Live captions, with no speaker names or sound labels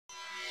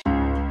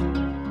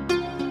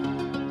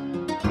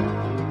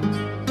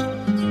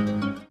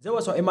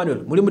Muwaso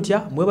Emmanuel muli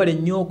mutya mwebale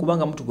nnyo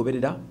kubanga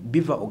mutugoberera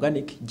Biva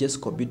Organic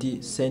Jesco Beauty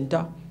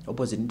Center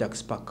opposite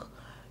Tax Park.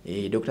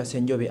 Dr.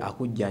 Senjobe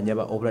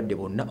akujjanjaba obulwadde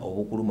bonna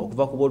obukuluma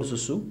okuva ku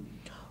bolususu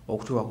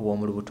okutuuka ku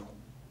bw'omulubuto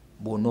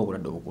bwonna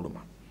obulwadde obukuluma.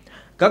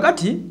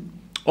 Kakati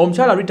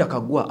omukyala Rita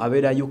Kaggwa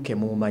abeera UK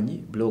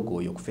mumanyi blog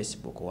oyo ku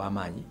Facebook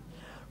ow'amaanyi.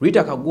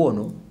 Rita Kaggwa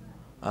ono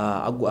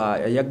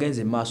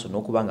yagenze maaso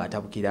n'okubanga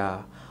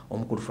atabukira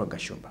omukulu Frank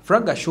Gashumba.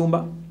 Frank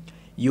Gashumba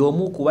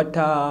y'omu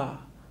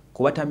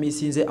kubata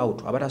misinze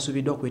out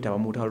abatasubiddwa okwetaba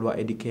mu lutalo lwa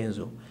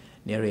Kenzo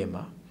ne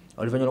Rema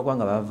oluvannyuma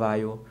lw'okubanga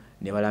bavaayo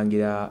ne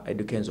balangira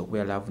Kenzo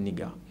okubeera love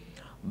nigga.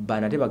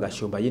 Banate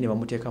Gashumba ye ne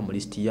bamuteeka mu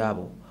listi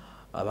yaabo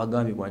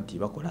abagambibwa nti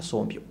bakola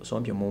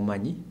sompyo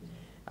mumanyi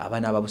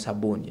abaana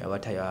ababusabbuuni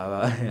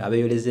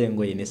abeeyoleza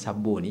engoye ne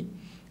sabbuuni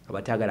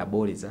abatagala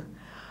booleza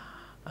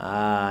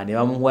ne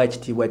bamuwa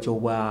ekitiibwa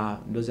ky'obwa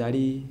ndozi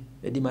ali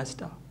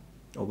headmaster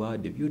oba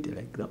deputy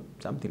like that,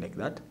 something like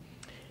that.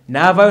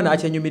 N'avaayo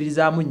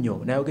n'akyenyumirizaamu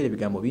nnyo n'ayogera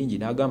ebigambo bingi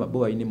n'agamba bo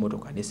balina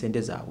emmotoka ne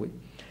ssente zaabwe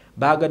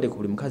baagadde ku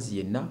buli mukazi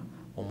yenna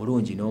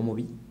omulungi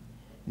n'omubi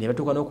ne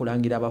batuuka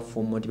n'okulangira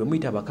abafumbo nti bwe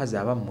muyita abakazi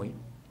abammwe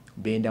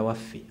benda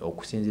waffe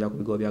okusinziira ku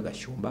bigambo bya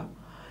Gashumba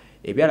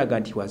ebyalaga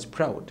nti was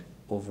proud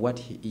of what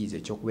he is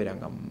ekyokubeera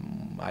nga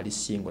ali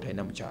single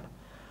talina mukyala.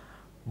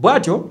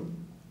 Bw'atyo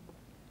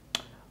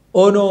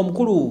ono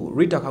omukulu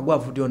Rita Kaggwa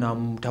avuddeyo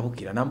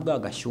n'amutabukira n'amugamba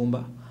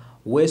Gashumba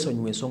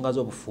weesonyiwa ensonga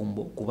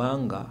z'obufumbo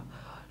kubanga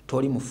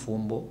toli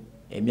mufumbo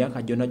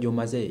emyaka gyonna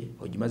gy'omaze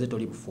ogimaze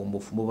toli bufumbo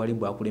bufumbo bwali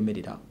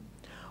bwakulemerera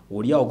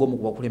oli awo gomu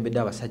kubakulembedde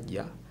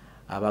abasajja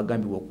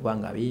abagambibwa okuba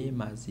nga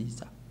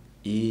beemaziza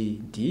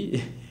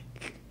nti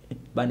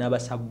bana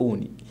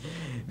abasabbuuni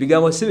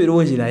bigambo si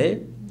birungi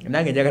naye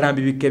nange njagala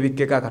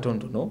mbibikkeko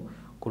akatonotono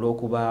ku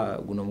lw'okuba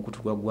guno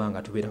omukutu gwa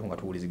ggwanga tubeerako nga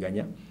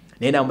tuwuliziganya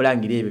naye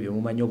namulangira ebyo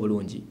byemumanyi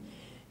obulungi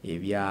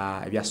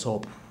ebya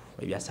soap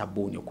ebya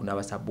sabbuuni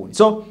okunaaba sabbuuni.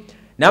 So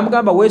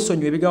namugamba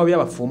weesonyiwa ebigambo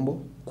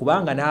by'abafumbo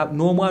kubanga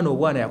n'omwana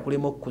obwana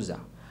yakulema okukuza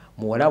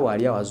muwala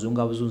bw'ali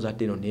awazunga buzunza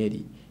ate eno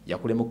n'eri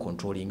yakulema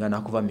okontrolinga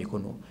n'akuva mu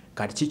mikono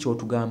kati ki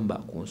ky'otugamba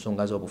ku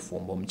nsonga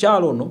z'obufumbo.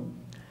 Omukyalo ono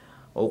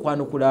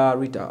okwanukula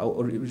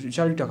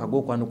Rita Kaggwa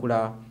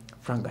okwanukula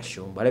Frank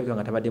Gashumba alabika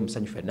nga tabadde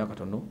musanyufu yalina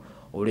katono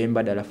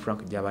olw'embadala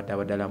Frank gy'abadde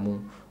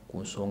abadalamu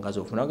ku nsonga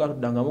z'obufumbo. Naga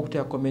tuddangamu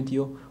okuteeka komenti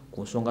yo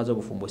ku nsonga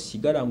z'obufumbo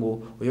sigala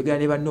ng'oyogera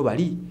ne banno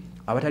bali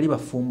abatali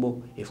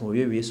bafumbo efumbo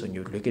byo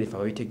byesonyiwe tulekere ffe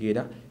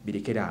ababitegeera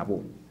birekere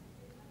abo.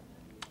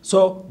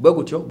 So bwe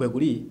gutyo bwe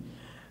guli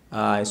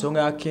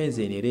ensonga ya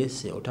Kenzo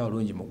enereese otawa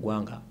olungi mu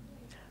ggwanga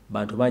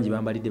bantu bangi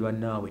bambalidde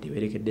bannaabwe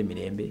tebeerekedde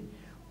mirembe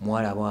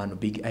mwala wano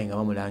big eye nga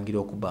bamulangira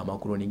okubba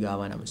amakoloni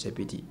g'abaana mu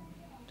sepiti.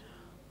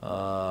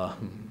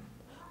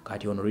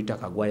 Kati ono Rita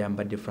Kaggwa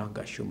yambadde Frank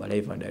Gashumba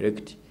live and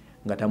direct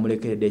nga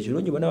tamulekeredde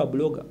ekirungi bonna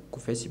babloga ku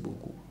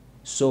Facebook.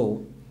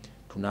 So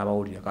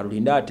tunaabawulira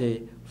kalulinda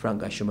ate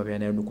Frank Gashumba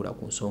byanayonukula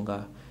ku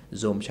nsonga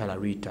z'omukyala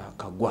Rita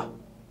Kaggwa.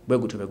 Bwe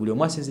gutyo bwe guli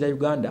omwasinzira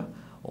Uganda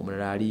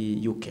omulala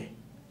ali UK.